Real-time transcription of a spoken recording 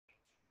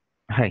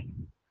Hi,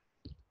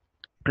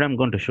 today I'm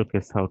going to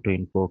showcase how to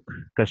invoke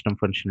custom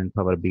function in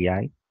Power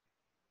BI.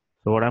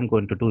 So what I'm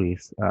going to do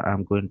is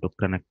I'm going to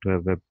connect to a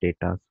web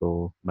data.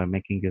 So by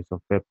making use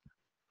of web,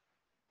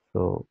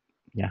 so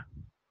yeah,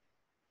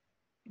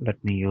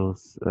 let me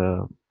use,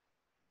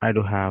 I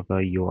do have a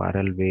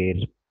URL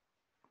where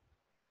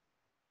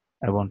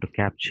I want to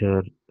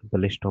capture the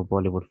list of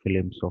Bollywood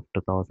films of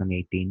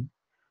 2018.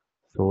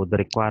 So the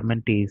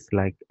requirement is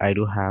like I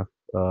do have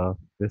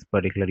this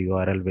particular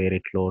URL where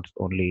it loads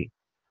only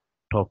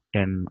top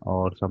 10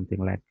 or something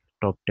like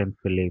top 10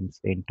 films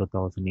in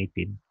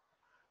 2018.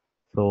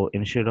 So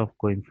instead of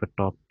going for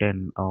top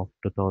 10 of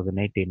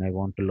 2018, I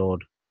want to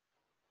load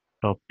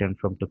top 10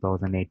 from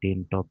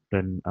 2018, top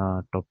 10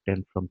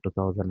 from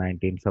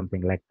 2019,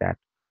 something like that.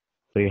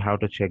 So you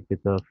have to check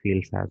with the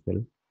fields as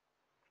well.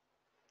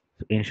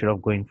 So instead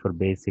of going for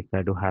basic,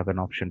 I do have an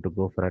option to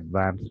go for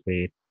advanced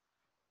where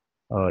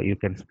you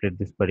can split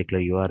this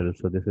particular URL.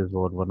 So this is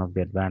what one of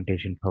the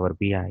advantage in Power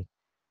BI.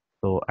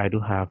 So I do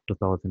have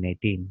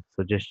 2018.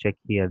 So just check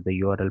here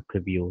the URL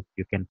preview.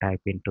 You can type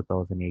in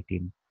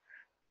 2018.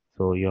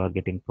 So you are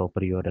getting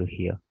proper URL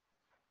here.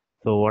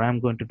 So what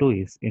I'm going to do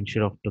is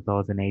instead of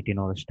 2018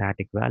 or a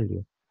static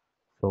value,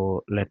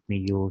 so let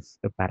me use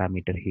a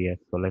parameter here.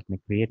 So let me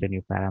create a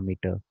new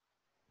parameter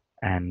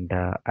and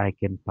I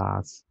can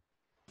pass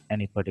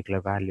any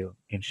particular value.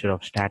 Instead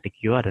of static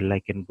URL,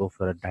 I can go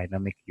for a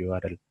dynamic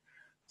URL.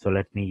 So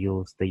let me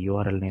use the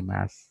URL name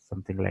as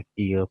something like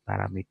year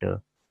parameter.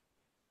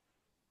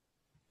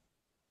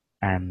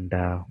 And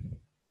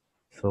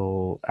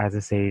so as I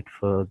said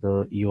for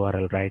the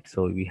URL, right?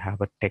 So we have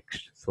a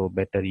text. So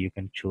better you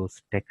can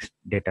choose text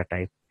data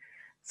type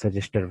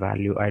suggested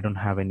value. I don't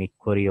have any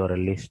query or a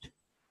list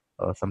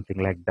or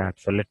something like that.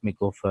 So let me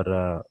go for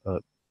a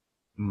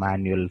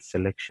manual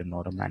selection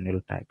or a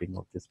manual typing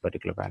of this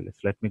particular value. So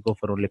let me go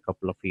for only a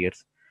couple of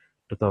years,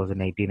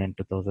 2018 and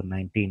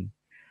 2019.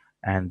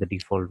 And the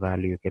default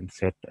value, you can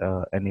set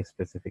any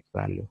specific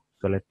value.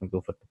 So let me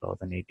go for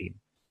 2018.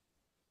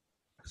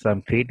 So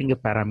I'm creating a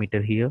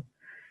parameter here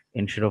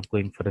instead of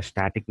going for a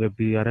static web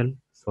URL.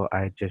 So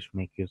I just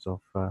make use of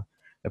a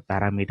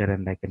parameter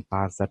and I can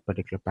pass that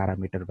particular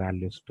parameter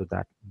values to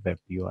that web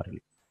URL.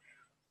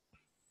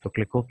 So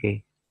click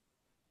OK.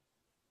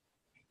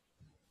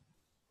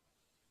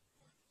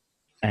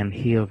 And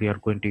here we are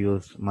going to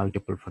use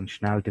multiple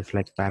functionalities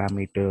like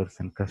parameters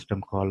and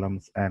custom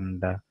columns,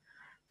 and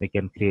we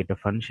can create a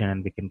function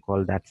and we can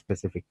call that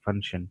specific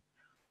function.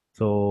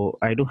 So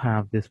I do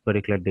have this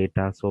particular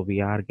data. So we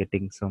are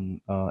getting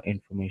some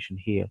information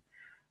here.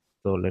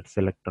 So let's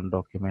select on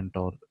document,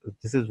 or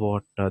this is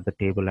what the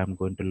table I'm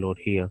going to load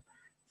here.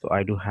 So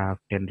I do have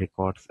 10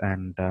 records,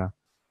 and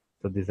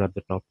so these are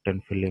the top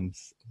 10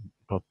 films,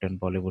 top 10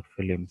 Bollywood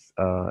films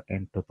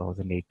in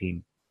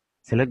 2018.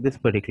 Select this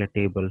particular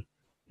table.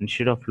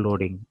 Instead of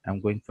loading,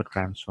 I'm going for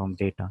transform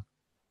data.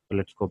 So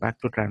let's go back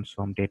to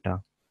transform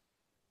data.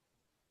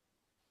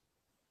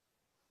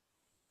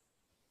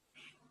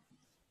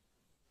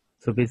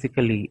 So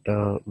basically,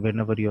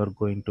 whenever you are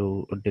going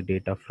to the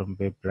data from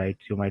web, right,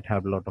 you might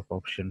have a lot of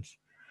options.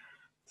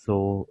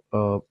 So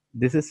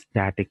this is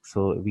static.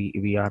 So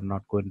we are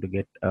not going to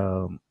get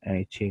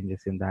any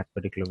changes in that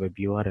particular web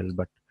URL,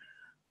 but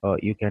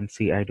you can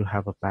see I do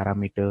have a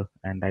parameter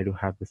and I do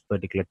have this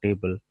particular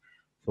table.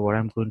 So what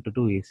I'm going to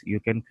do is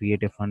you can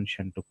create a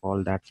function to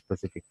call that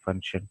specific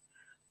function.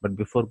 But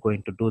before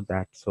going to do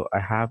that, so I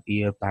have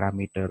year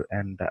parameter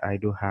and I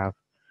do have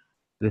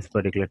this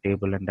particular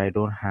table, and I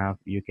don't have,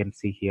 you can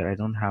see here, I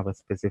don't have a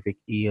specific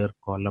year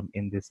column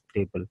in this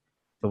table.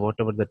 So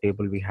whatever the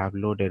table we have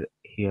loaded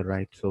here,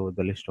 right? So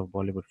the list of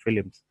Bollywood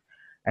films,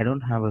 I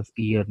don't have a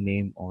year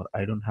name or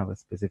I don't have a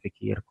specific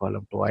year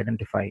column to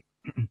identify.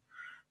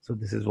 So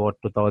this is what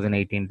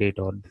 2018 date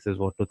or this is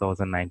what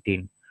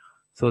 2019.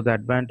 So the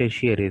advantage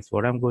here is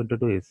what I'm going to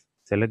do is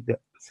select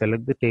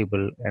the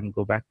table and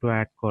go back to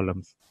add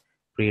columns,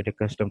 create a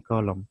custom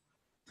column.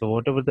 So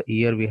whatever the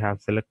year we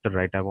have selected,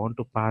 right, I want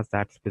to pass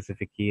that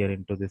specific year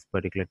into this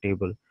particular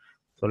table.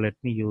 So let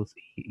me use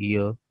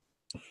year.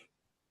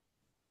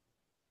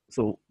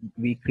 So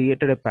we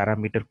created a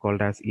parameter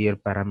called as year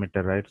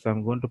parameter, right? So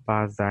I'm going to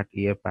pass that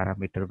year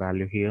parameter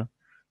value here.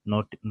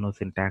 No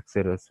syntax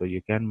error. So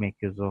you can make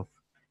use of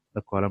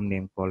the column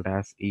name called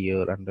as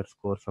year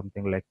underscore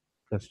something like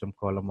custom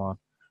column, or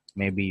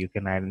maybe you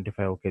can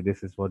identify, okay,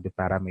 this is what the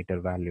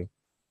parameter value.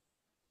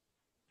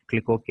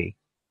 Click OK.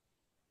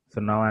 So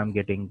now I'm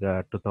getting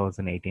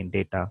 2018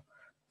 data.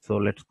 So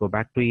let's go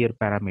back to year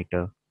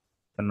parameter.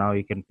 So now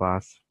you can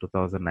pass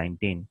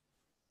 2019.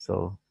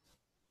 So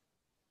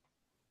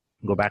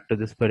go back to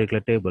this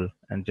particular table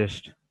and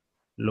just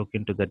look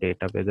into the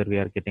data whether we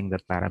are getting the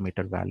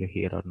parameter value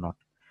here or not.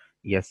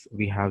 Yes,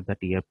 we have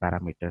that year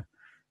parameter.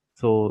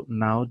 So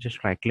now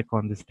just right click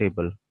on this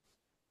table,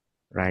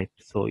 right?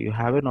 So you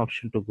have an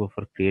option to go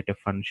for create a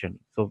function.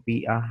 So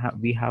we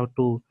have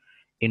to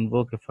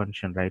invoke a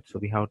function, right? So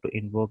we have to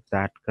invoke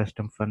that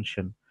custom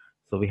function.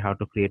 So we have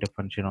to create a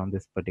function on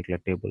this particular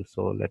table.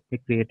 So let me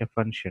create a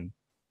function,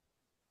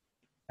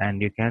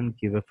 and you can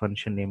give a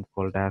function name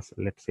called as,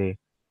 let's say,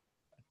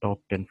 top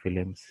 10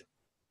 films.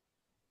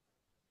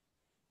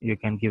 You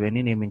can give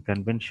any naming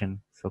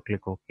convention, so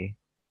click OK.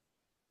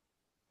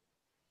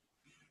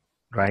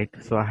 Right,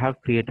 so I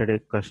have created a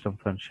custom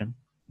function.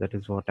 That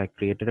is what I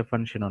created a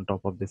function on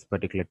top of this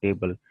particular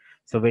table.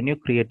 So when you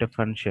create a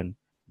function,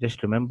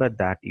 just remember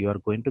that you are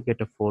going to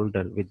get a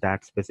folder with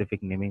that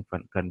specific naming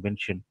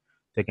convention.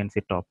 So you can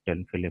say top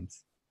 10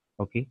 films.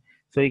 Okay,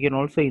 so you can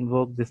also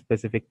invoke this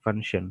specific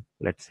function,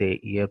 let's say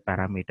year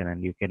parameter,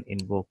 and you can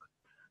invoke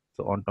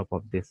so on top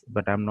of this,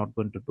 but I'm not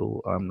going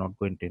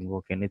to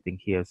invoke anything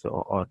here. So,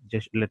 or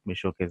just let me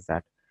showcase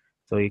that.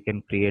 So you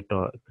can create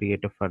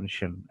a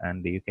function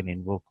and you can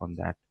invoke on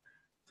that.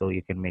 So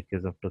you can make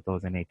use of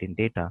 2018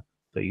 data.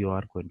 So you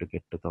are going to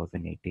get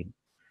 2018.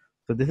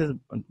 So this is,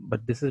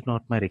 but this is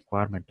not my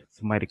requirement.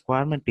 So my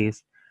requirement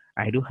is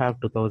I do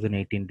have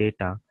 2018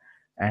 data,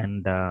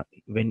 and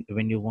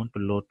when you want to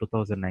load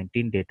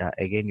 2019 data,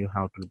 again you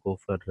have to go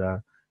for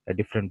a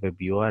different web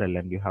URL,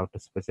 and you have to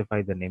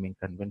specify the naming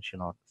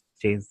convention or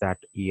change that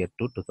year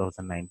to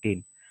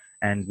 2019.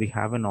 And we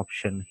have an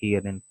option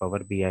here in Power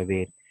BI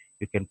where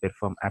you can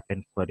perform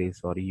append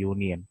queries or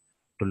union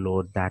to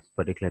load that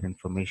particular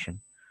information.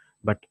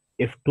 But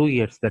if 2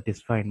 years, that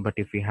is fine. But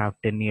if we have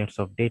 10 years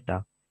of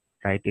data,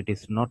 right, it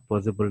is not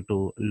possible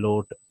to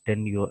load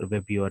 10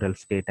 web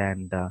URLs data,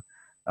 and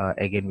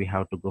again we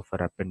have to go for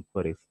append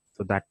queries.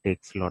 So that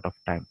takes a lot of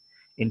time.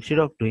 Instead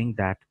of doing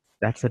that,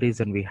 that's the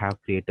reason we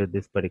have created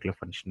this particular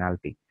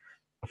functionality.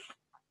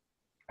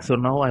 So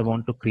now I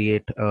want to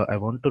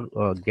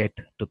get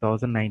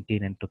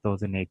 2019 and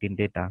 2018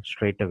 data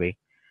straight away.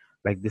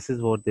 Like this is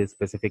what the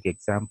specific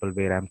example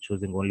where I'm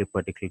choosing only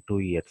particular 2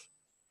 years.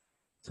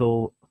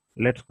 So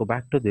let's go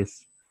back to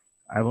this.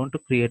 I want to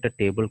create a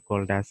table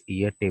called as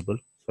year table.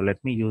 So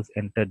let me use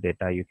enter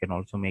data. You can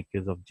also make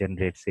use of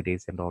generate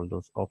series and all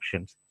those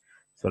options.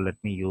 So let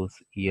me use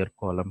year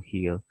column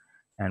here.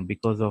 And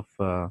because of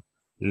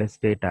less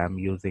data, I'm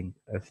using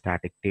a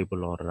static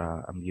table, or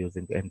I'm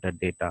using enter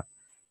data.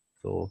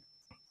 So,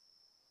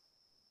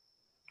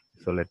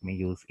 so let me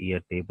use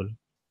year table.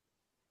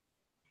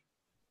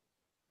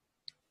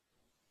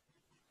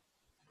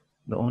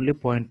 The only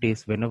point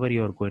is whenever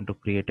you are going to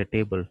create a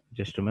table,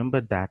 just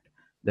remember that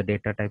the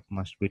data type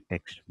must be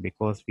text,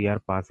 because we are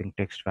passing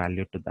text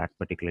value to that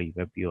particular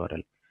web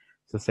URL.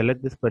 So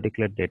select this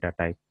particular data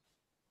type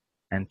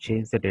and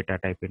change the data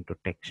type into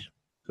text.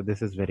 So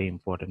this is very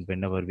important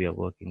whenever we are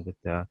working with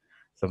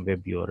some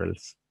web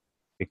URLs,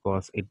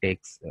 because it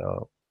takes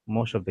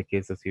most of the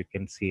cases you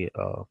can see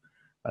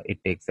it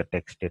takes the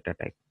text data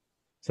type.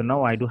 So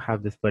now I do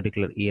have this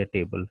particular year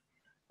table.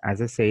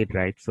 As I said,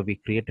 right, so we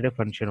created a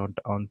function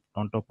on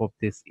top of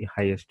this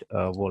highest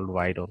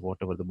worldwide, or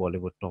whatever the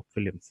Bollywood top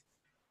films.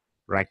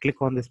 Right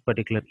click on this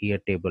particular year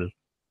table,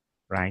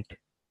 right?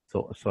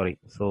 So sorry,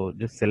 so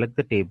just select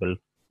the table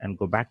and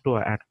go back to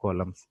our add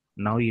columns.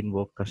 Now you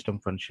invoke custom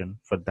function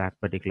for that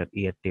particular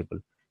year table.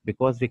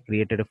 Because we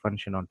created a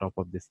function on top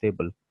of this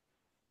table,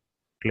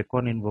 click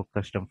on invoke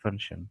custom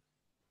function.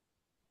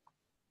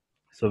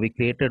 So we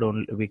created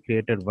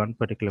one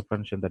particular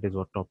function, that is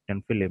what top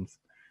 10 films,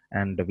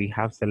 and we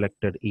have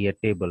selected year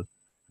table,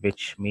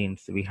 which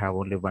means we have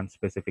only one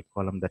specific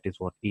column, that is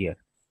what year.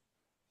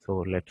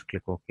 So let's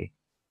click OK.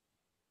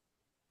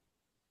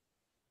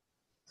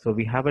 So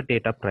we have a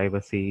data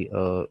privacy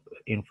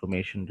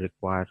information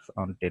requires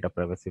on data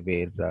privacy,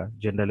 where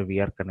generally we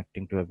are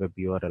connecting to a web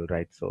URL,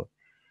 right? So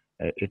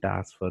it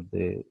asks for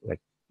the like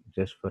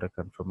just for a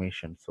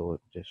confirmation. So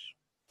just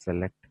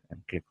select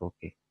and click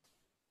OK.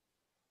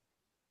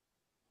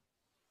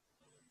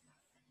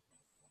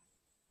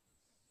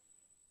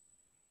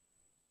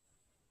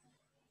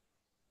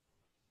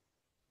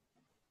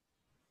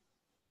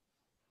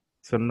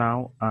 So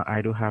now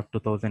I do have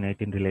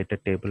 2018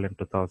 related table and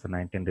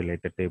 2019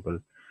 related table.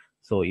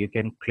 So you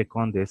can click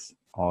on this,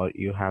 or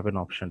you have an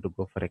option to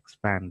go for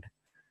expand,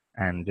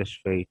 and just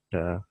wait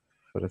for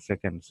a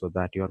second, so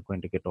that you are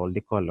going to get all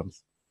the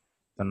columns.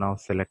 So now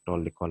select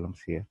all the columns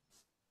here.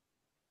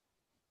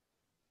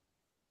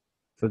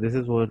 So this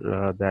is what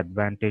the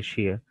advantage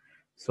here.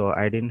 So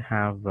I didn't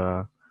have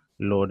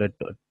loaded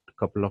a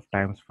couple of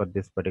times for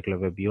this particular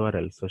web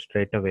URL. So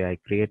straight away I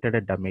created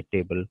a dummy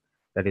table.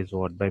 That is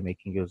what, by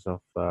making use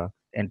of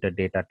enter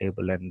data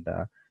table, and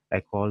I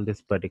call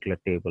this particular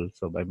table.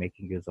 So by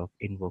making use of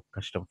invoke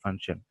custom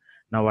function.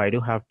 Now I do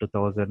have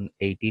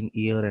 2018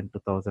 year and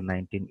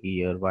 2019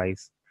 year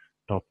wise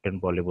top 10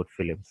 Bollywood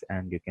films,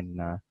 and you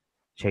can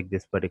check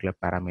this particular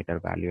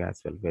parameter value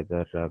as well,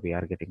 whether we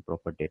are getting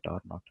proper data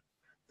or not.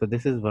 So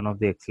this is one of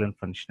the excellent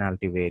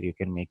functionality where you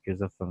can make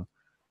use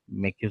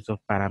of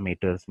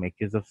parameters, make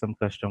use of some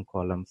custom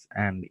columns,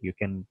 and you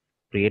can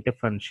create a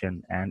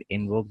function and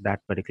invoke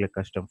that particular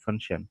custom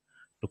function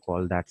to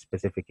call that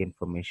specific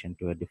information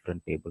to a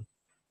different table.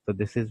 So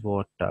this is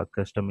what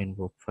custom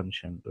invoke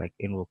function, like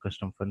invoke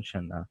custom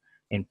function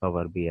in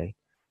Power BI.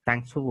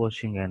 Thanks for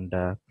watching, and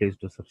please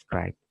do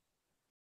subscribe.